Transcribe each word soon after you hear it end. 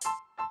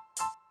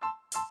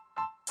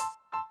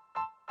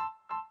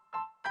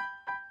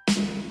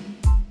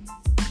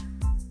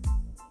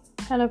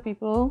Hello,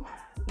 people.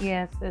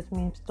 Yes, it's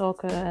me,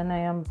 Stalker, and I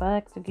am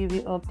back to give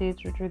you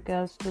updates with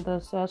regards to the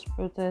SARS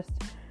protests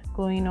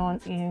going on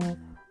in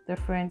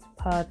different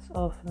parts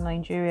of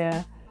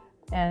Nigeria.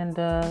 And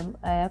I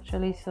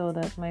actually saw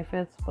that my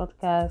first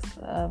podcast,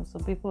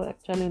 some people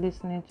actually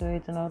listening to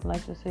it, and I would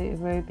like to say a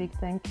very big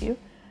thank you.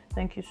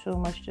 Thank you so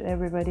much to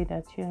everybody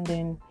that tuned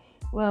in.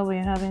 Well,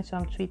 we're having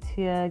some tweets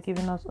here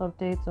giving us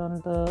updates on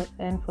the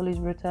end police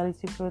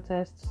brutality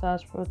protest,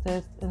 SARS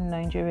protest in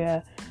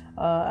Nigeria.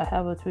 I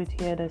have a tweet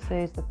here that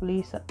says the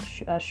police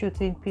are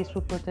shooting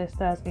peaceful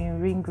protesters in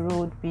Ring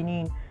Road,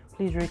 Benin.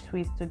 Please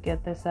retweet to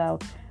get this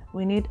out.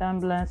 We need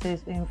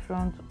ambulances in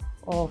front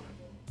of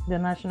the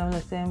National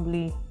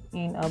Assembly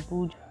in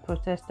Abuja.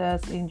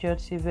 Protesters injured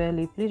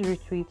severely. Please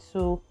retweet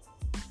so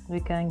we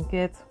can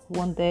get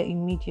one there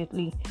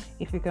immediately.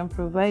 If you can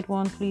provide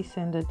one, please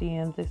send a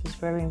DM. This is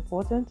very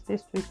important.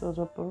 This tweet was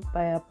uploaded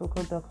by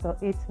Aproko Doctor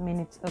 8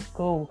 minutes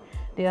ago.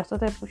 They have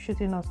started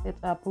shooting us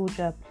at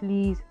Abuja.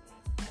 Please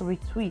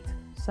retweet.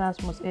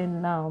 SARS must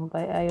end now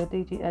by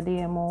Ayodeji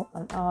Adeyemo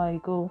an hour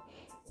ago.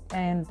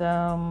 And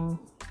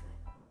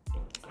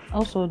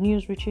also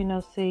news reaching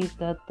us says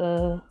that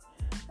the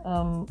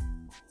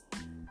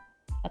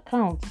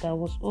account that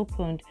was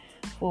opened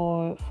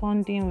for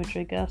funding with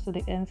regards to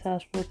the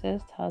NSAS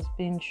protest has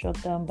been shut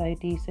down by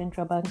the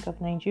Central Bank of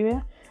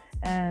Nigeria.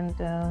 And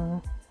I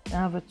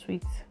have a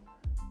tweet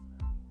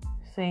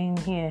saying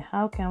here,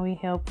 how can we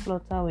help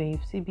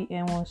Flutterwave?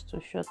 CBN wants to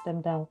shut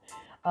them down.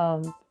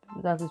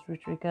 That is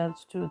with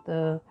regards to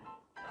the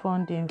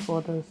funding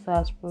for the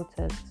SARS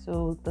protest.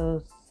 So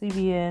the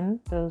CBN,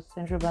 the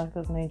Central Bank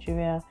of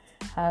Nigeria,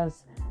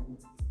 has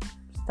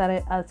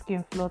started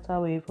asking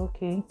Flutterwave,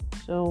 okay,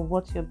 so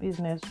what's your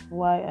business?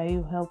 Why are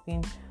you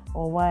helping,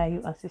 or why are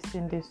you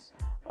assisting this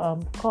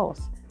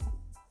cause?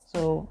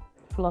 So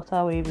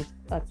Flutterwave is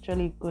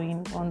actually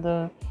going on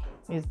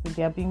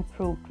they are being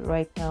probed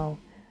right now.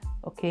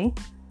 Okay.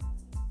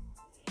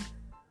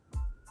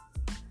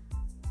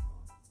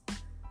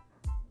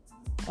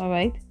 All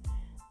right.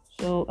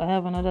 So I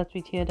have another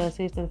tweet here that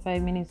says that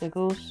 5 minutes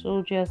ago,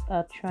 soldiers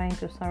are trying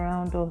to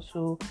surround us.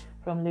 So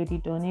from Lady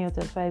Donio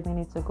 5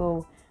 minutes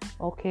ago.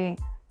 Okay.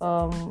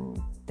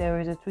 There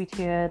is a tweet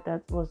here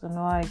that was an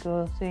hour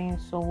ago saying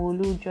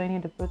Sanwo-Olu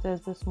joining the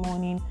protest this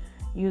morning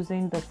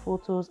using the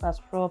photos as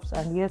props,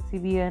 and yet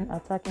CBN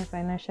attacking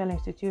financial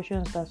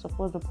institutions that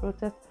support the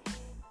protest.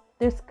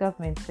 This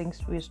government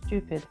thinks we're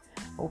stupid.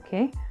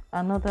 Okay.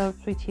 Another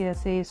tweet here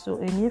says, so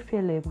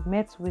Emefiele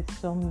met with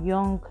some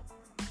young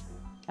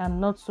and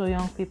not so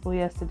young people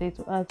yesterday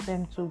to ask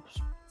them to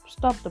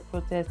stop the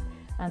protest,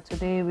 and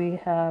today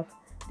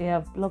they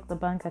have blocked the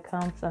bank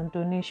accounts and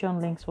donation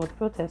links for the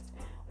protest.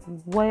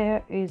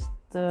 Where is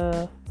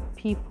the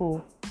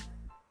people?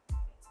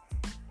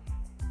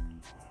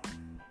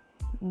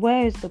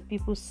 Where is the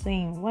people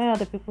saying? Why are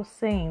the people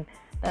saying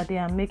that they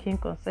are making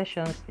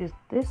concessions? Is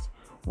this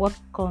what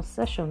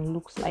concession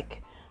looks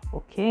like?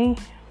 Okay,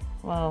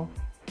 well,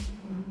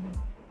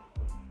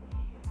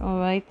 all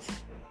right.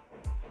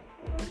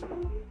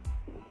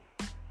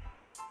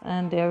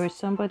 And there is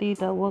somebody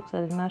that works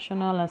at the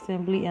National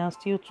Assembly and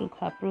still took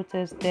her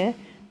protest there.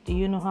 Do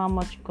you know how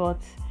much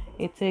guts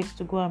it takes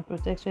to go and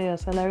protest where your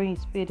salary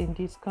is paid in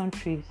these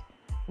countries?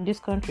 In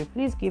this country,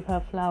 please give her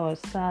flowers.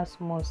 SARS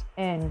must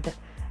end.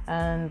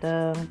 And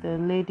the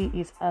lady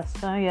is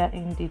Asanya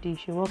Ndidi.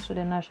 She works with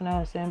the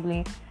National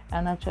Assembly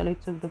and actually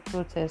took the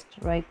protest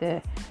right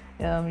there.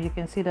 You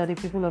can see that the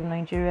people of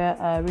Nigeria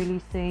are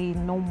really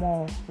saying no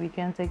more. We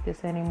can't take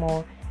this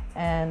anymore,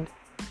 and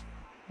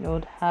you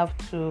would have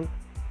to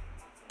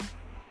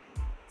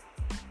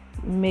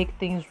make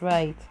things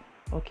right.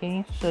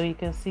 Okay, so you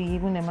can see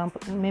even a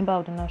member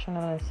of the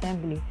National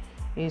Assembly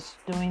is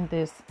doing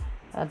this.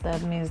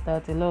 That means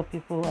that a lot of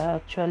people are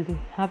actually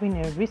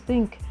having a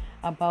rethink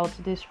about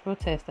this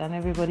protest, and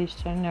everybody's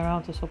turning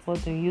around to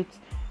support the youth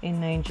in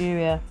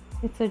Nigeria.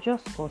 It's a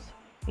just cause.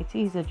 It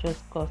is a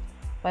just cause.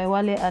 By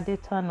Wale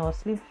Adetano,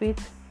 Slim Fit.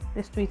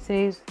 This tweet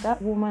says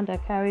that woman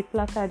that carried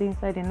placard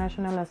inside the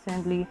National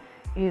Assembly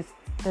is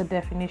the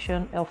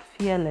definition of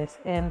fearless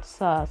and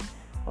SARS.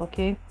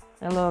 Okay,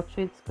 a lot of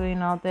tweets going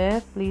out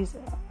there. Please,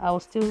 I'll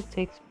still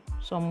take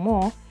some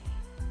more.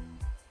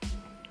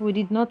 We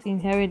did not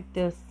inherit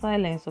the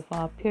silence of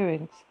our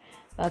parents.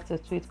 That's a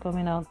tweet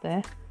coming out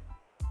there.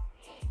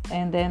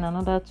 And then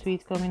another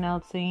tweet coming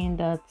out saying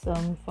that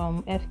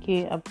from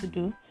FK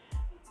Abudu,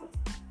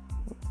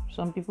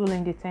 some people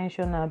in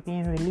detention are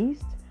being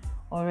released.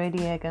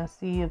 Already I can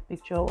see a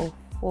picture of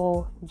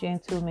 4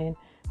 gentlemen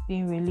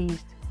being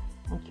released.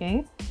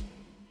 Okay.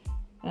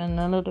 And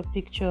another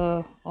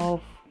picture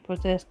of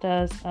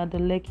protesters at the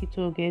Lekki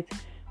toll gate,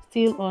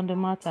 still on the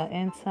matter.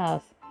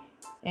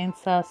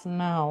 NSAS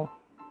now.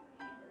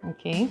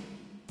 Okay.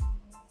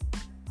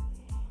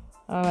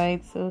 All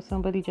right, so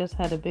somebody just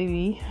had a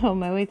baby on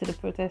my way to the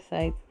protest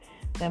site.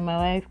 Then my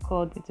wife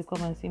called me to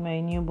come and see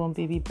my newborn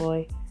baby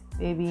boy.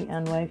 Baby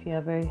and wife, you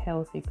are very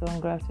healthy.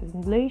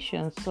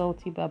 Congratulations,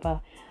 Salty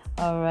Baba.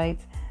 All right.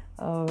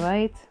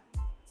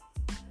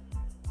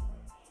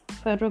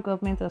 Federal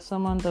government has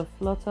summoned the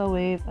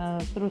flutterwave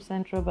through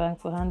central bank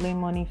for handling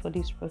money for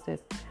this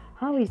protest.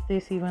 How is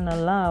this even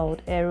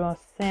allowed? Error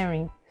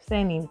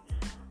Senin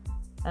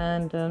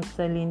and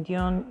Celine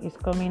Dion is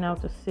coming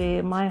out to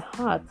say, "My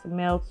heart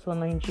melts for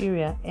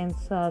Nigeria and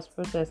SARS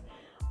protest."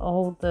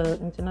 All the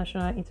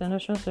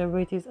international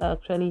celebrities are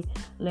actually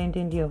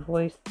lending their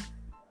voice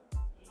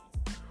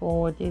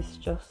for this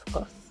just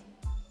cause.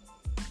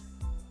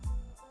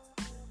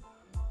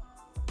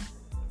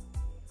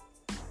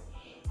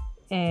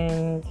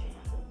 And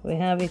we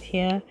have it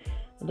here,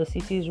 the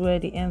cities where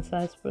the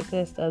NSAS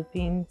protests have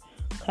been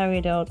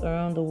carried out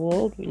around the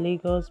world: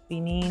 Lagos,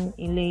 Benin,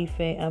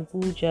 Ile-Ife,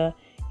 Abuja,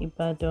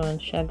 Ibadan,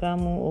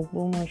 Shagamu,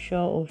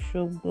 Ogbomoso,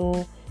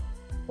 Osogbo,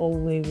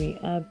 Owerri,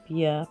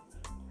 Abia,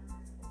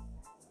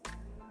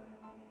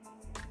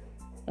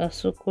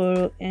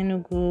 Asokoro,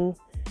 Enugu,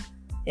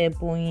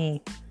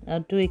 Ebonyi,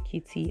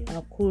 Ado-Ekiti,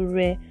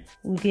 Akure,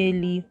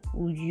 Ughelli,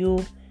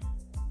 Uyo.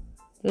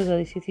 Those are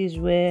the cities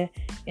where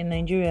in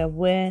Nigeria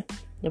where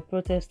the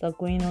protests are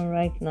going on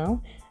right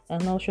now.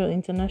 And also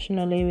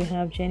internationally, we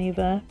have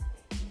Geneva,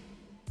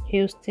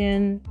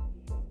 Houston,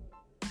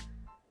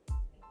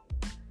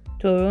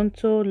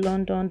 Toronto,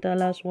 London,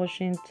 Dallas,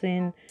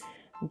 Washington,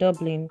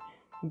 Dublin,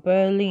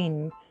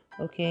 Berlin.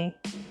 Okay,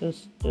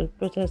 the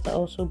protests are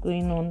also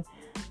going on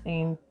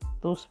in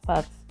those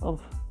parts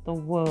of the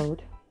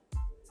world.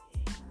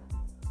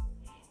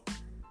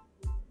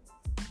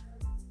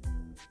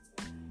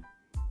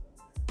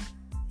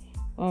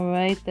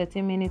 Alright,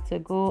 30 minutes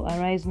ago,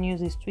 Arise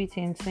News is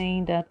tweeting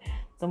saying that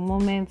the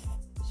moment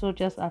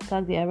soldiers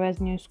attacked the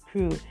Arise News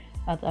crew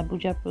at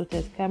Abuja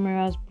protest,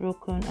 cameras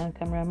broken and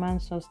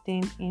cameraman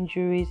sustained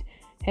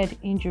head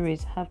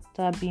injuries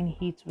after being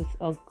hit with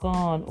a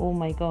gun. Oh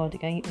my god,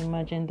 can you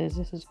imagine this?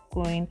 This is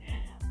going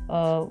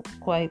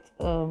quite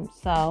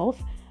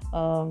south.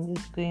 This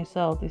is going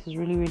south. This is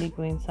really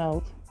going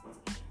south.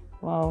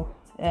 Wow.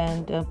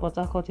 And Port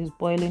Harcourt is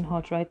boiling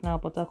hot right now.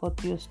 Port Harcourt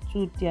just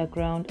stood their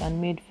ground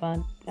and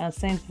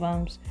sent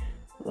vans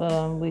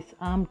with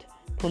armed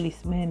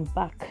policemen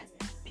back.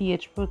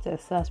 PH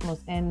protest, SARS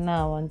must end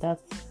now. And that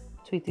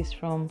tweet is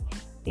from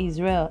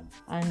Israel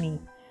Annie.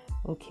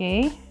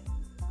 Okay.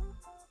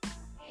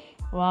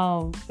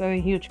 Wow,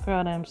 very huge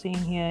crowd I'm seeing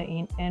here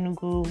in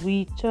Enugu.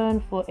 We turn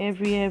for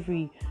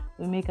every.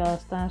 We make our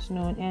stance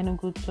known.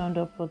 Enugu turned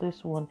up for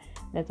this one.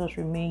 Let us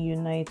remain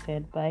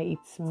united by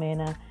its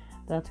MENA.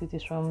 That tweet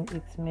is from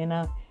its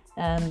MENA.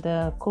 And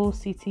Coal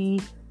City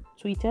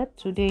tweeted,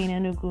 "Today in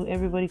Enugu,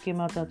 everybody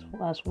came out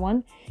as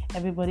one.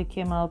 Everybody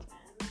came out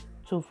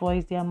to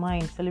voice their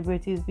mind.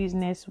 Celebrities,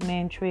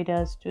 businessmen,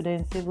 traders,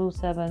 students, civil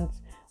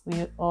servants,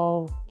 we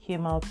all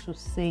came out to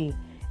say,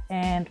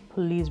 and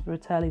police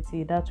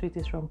brutality." That tweet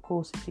is from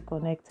Coal City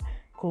Connect,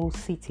 Coal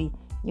City.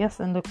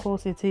 Yes, and the Coal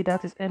City,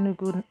 that is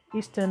Enugu,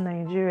 Eastern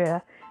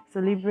Nigeria.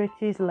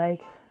 Celebrities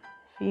like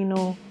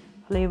Fino,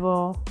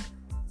 Flavor,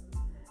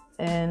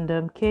 and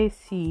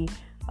KC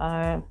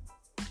are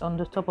on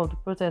the top of the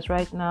protest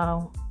right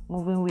now,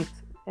 moving with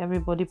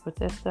everybody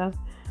protesters,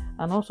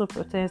 and also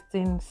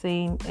protesting,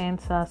 saying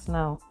 "End SARS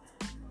now."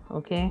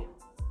 Okay.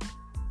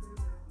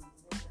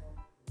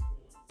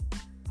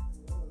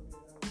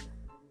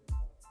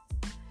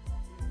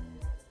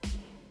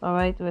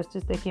 Alright, we're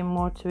still taking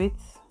more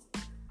tweets.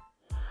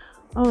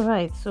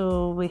 Alright,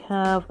 so we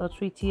have a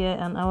tweet here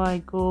an hour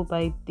ago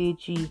by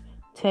Deji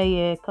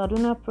Teye.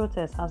 Kaduna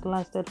protest has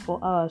lasted for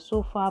hours.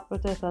 So far,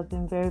 protest has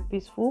been very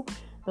peaceful.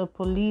 The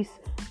police,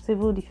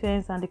 civil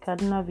defense, and the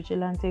Kaduna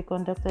vigilante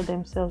conducted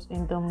themselves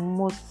in the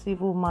most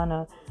civil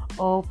manner.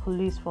 All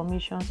police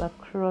formations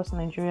across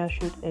Nigeria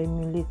should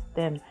emulate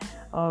them.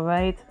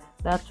 Alright,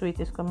 that tweet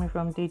is coming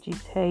from Deji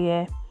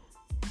Teye.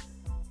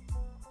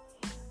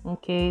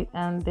 Okay,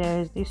 and there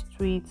is this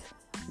tweet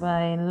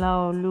by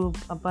Laolu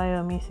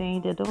Abayomi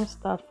saying they don't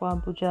start for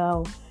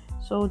Abuja.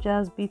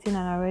 Soldiers beating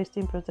and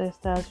arresting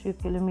protesters few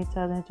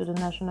kilometers into the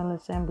National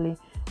Assembly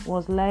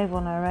was live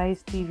on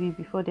Arise TV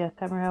before their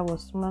camera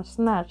was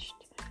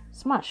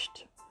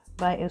smashed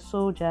by a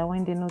soldier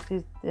when they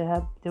noticed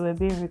they were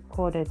being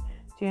recorded.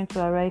 Tune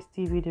to Arise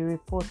TV, the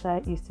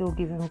reporter is still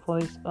giving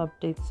voice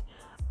updates.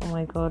 Oh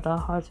my god, our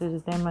hearts is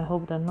with them. I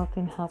hope that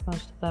nothing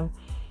happens to them.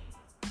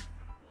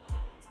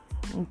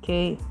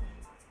 Okay.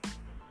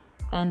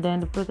 And then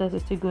the protest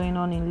is still going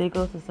on in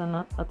Lagos as an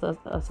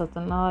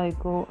hour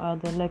ago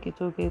at the Lekki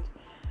Toll Gate,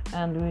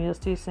 and we are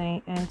still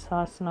saying "End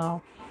SARS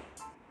now."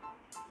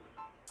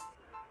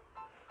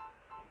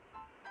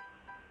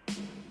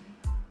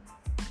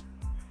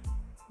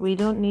 We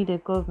don't need a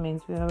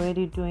government, we're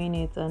already doing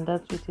it, and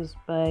that tweet is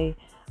by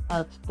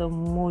at the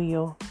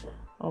Moyo.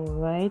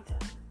 Alright.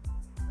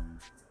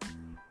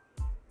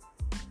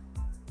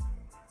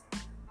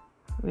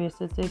 We're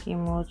still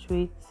taking more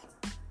tweets.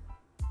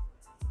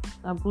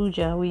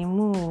 Abuja, we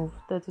move.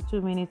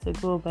 32 minutes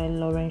ago by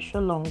Lauren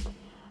Sholong.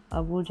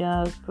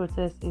 Abuja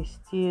protest is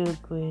still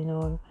going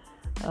on.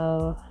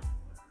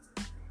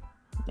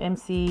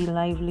 MC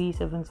Lively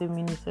 17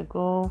 minutes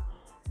ago.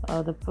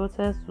 The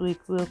protest week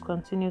will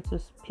continue to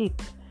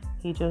speak,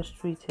 he just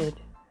tweeted.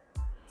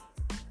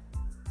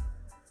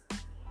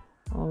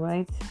 All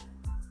right.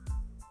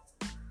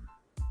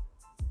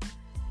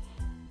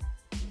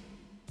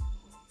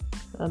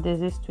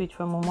 There's this tweet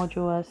from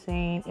Omojoa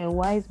saying, a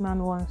wise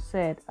man once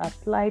said,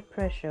 apply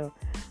pressure.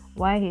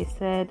 Why he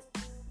said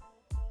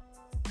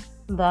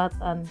that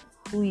and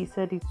who he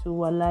said it to,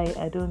 wallahi,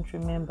 I don't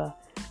remember.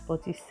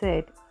 But he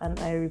said, and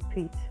I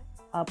repeat,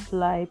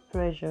 apply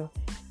pressure.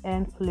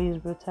 End police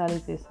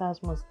brutality.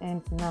 SARS must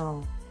end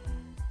now.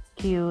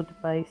 Killed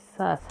by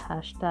SARS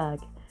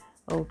hashtag.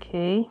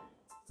 Okay.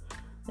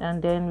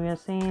 And then we are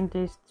seeing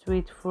this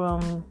tweet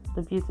from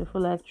the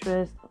beautiful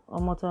actress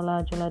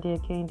Omotola Jolade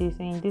Kehinde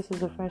saying, this is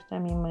the first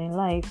time in my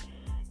life,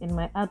 in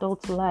my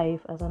adult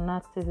life as an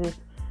activist,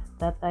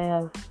 that I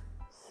have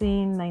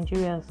seen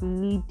Nigerians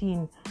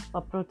leading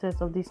a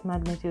protest of this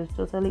magnitude.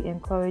 Totally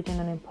encouraging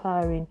and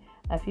empowering.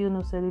 I feel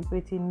no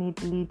celebrity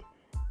need lead,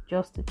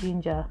 just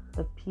ginger.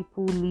 The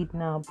people lead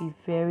now. Be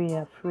very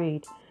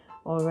afraid.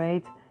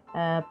 Alright.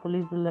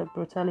 Police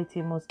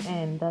brutality must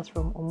end. That's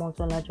from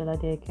Omotola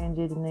Jolade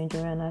Kehinde, the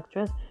Nigerian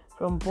actress.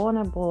 From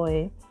Burna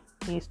Boy,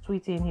 he's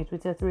tweeting. He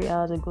tweeted 3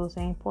 hours ago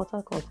saying, Port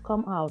Harcourt,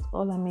 come out.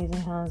 All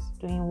amazing hands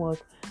doing work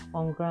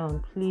on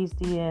ground. Please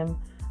DM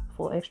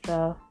for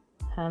extra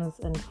hands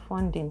and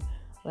funding.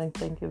 Well,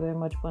 thank you very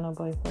much, Burna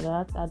Boy, for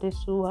that.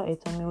 Adesuwa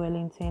Etomi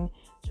Wellington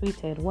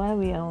tweeted, while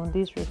we are on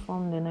this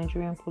reform the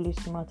Nigerian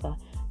police matter,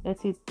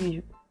 let it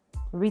be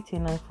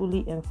written and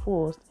fully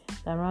enforced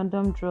that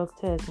random drug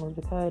tests must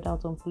be carried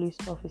out on police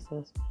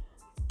officers.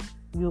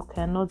 You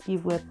cannot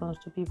give weapons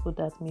to people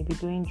that may be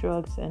doing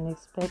drugs and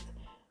expect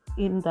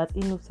that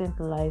innocent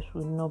lives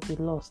will not be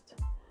lost.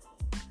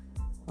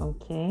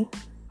 Okay.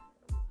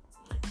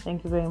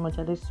 Thank you very much,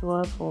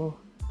 Adesuwa, for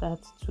that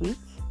tweet.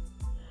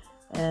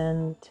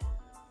 And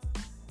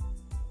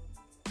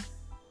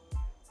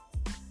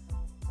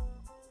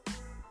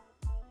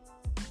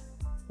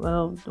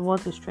well,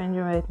 what is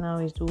trending right now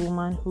is the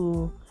woman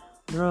who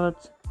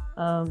brought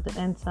the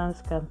End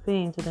SARS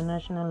campaign to the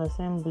National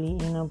Assembly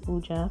in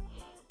Abuja.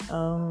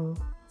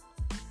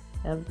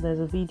 There's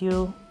a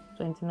video,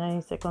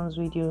 29 seconds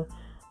video.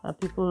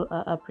 People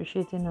are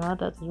appreciating her.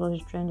 That is what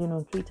is trending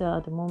on Twitter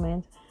at the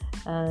moment.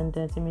 And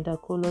Timida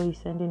Kolo is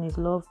sending his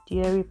love.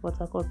 Dear Port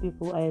Harcourt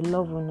people, I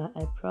love Una.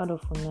 I'm proud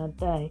of Una.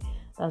 Die.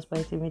 That's by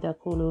Timida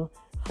Kolo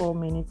 4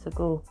 minutes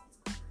ago.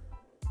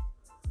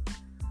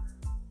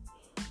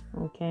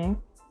 Okay.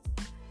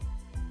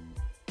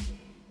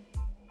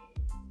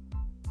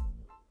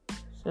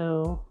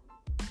 So,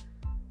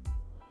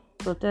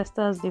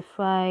 protesters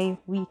defy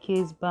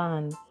Wike's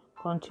ban.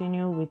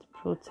 Continue with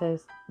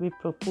protest with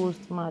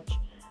proposed march.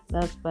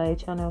 That's by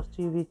Channels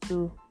TV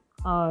 2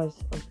 hours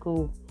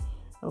ago.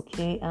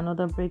 Okay,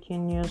 another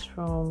breaking news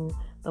from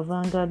the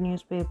Vanguard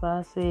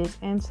newspaper says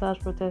End SARS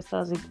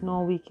protesters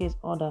ignore Wike's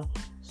order,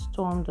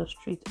 storm the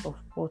street of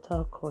Port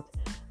Harcourt.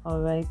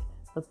 Alright,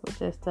 the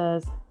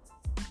protesters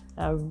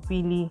are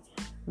really,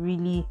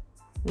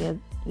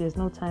 there's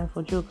no time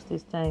for jokes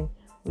this time.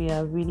 We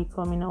are really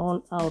coming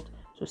all out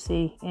to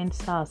say end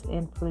SARS,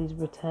 end police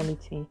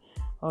brutality.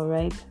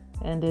 Alright,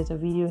 and there's a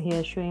video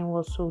here showing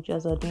what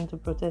soldiers are doing to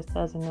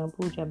protesters in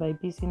Abuja by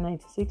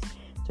BC96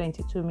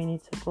 22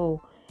 minutes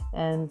ago.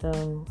 And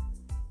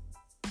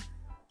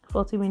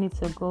 40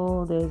 minutes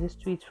ago, there's this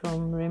tweet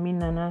from Remi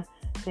Nana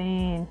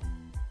saying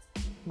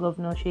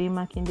Governor Seyi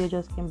Makinde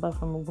just came back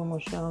from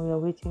Ogbomoso and we are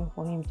waiting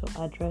for him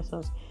to address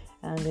us.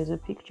 And there's a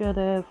picture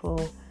there for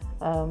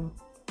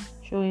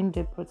showing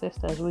the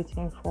protesters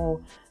waiting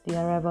for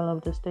the arrival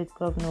of the state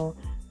governor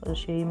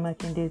Seyi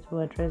Makinde to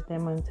address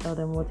them and tell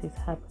them what is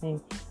happening.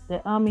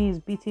 The army is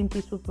beating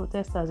peaceful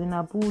protesters in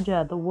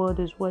Abuja. The world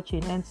is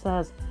watching. End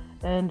SARS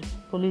and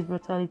police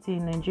brutality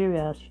in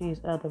Nigeria. She is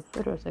at the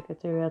Federal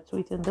Secretariat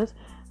tweeting this.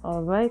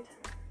 Alright.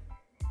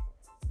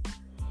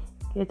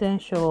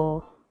 Kate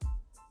Shaw,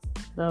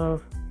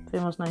 the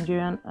famous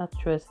Nigerian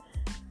actress,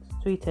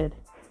 tweeted,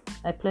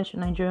 I pledge to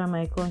Nigeria,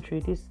 my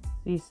country. This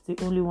is the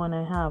only one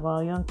I have.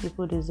 Our young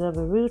people deserve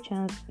a real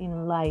chance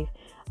in life.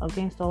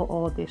 Against all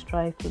odds, they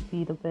strive to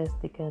be the best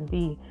they can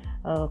be.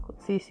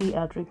 CC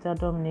at Rita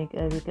Dominic.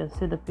 You can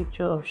see the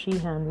picture of she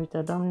and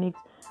Rita Dominic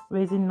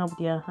raising up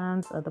their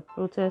hands at the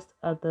protest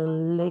at the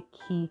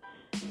Lekki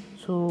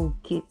toll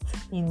gate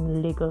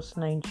in Lagos,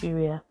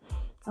 Nigeria.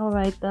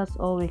 Alright, that's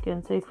all we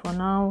can take for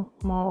now.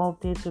 More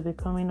updates will be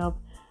coming up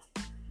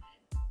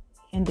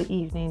in the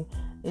evening.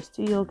 It's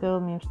still your girl,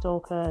 Meme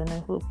Stalker, and I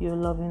hope you're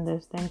loving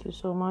this. Thank you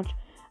so much.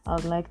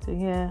 I'd like to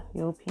hear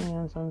your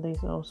opinions on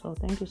this also.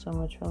 Thank you so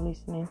much for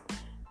listening.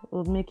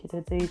 We'll make it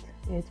a date,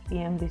 8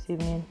 p.m. this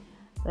evening.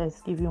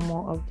 Let's give you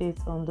more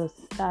updates on the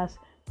SARS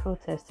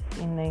protest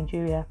in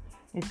Nigeria.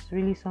 It's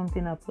really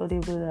something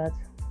applaudable that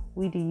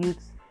we, the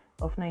youths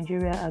of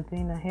Nigeria, are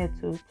going ahead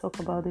to talk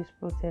about this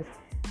protest,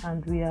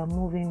 and we are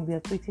moving, we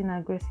are tweeting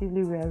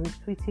aggressively, we are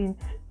retweeting,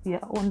 we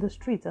are on the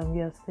street, and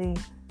we are saying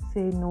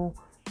say no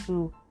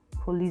to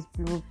police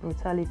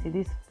brutality.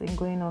 This has been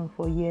going on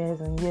for years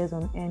and years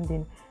on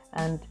ending,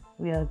 and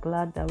we are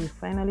glad that we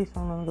finally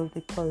summoned up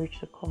the courage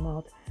to come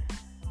out.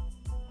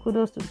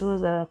 Kudos to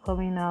those that are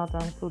coming out,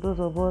 and to those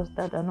of us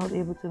that are not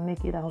able to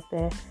make it out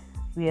there.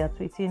 we are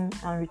tweeting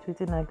and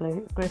retweeting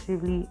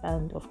aggressively,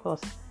 and of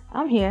course,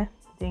 I'm here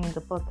doing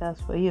the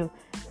podcast for you.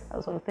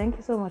 Also, thank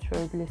you so much for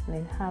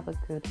listening. Have a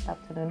good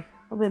afternoon.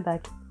 We'll be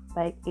back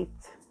by 8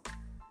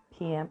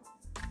 p.m.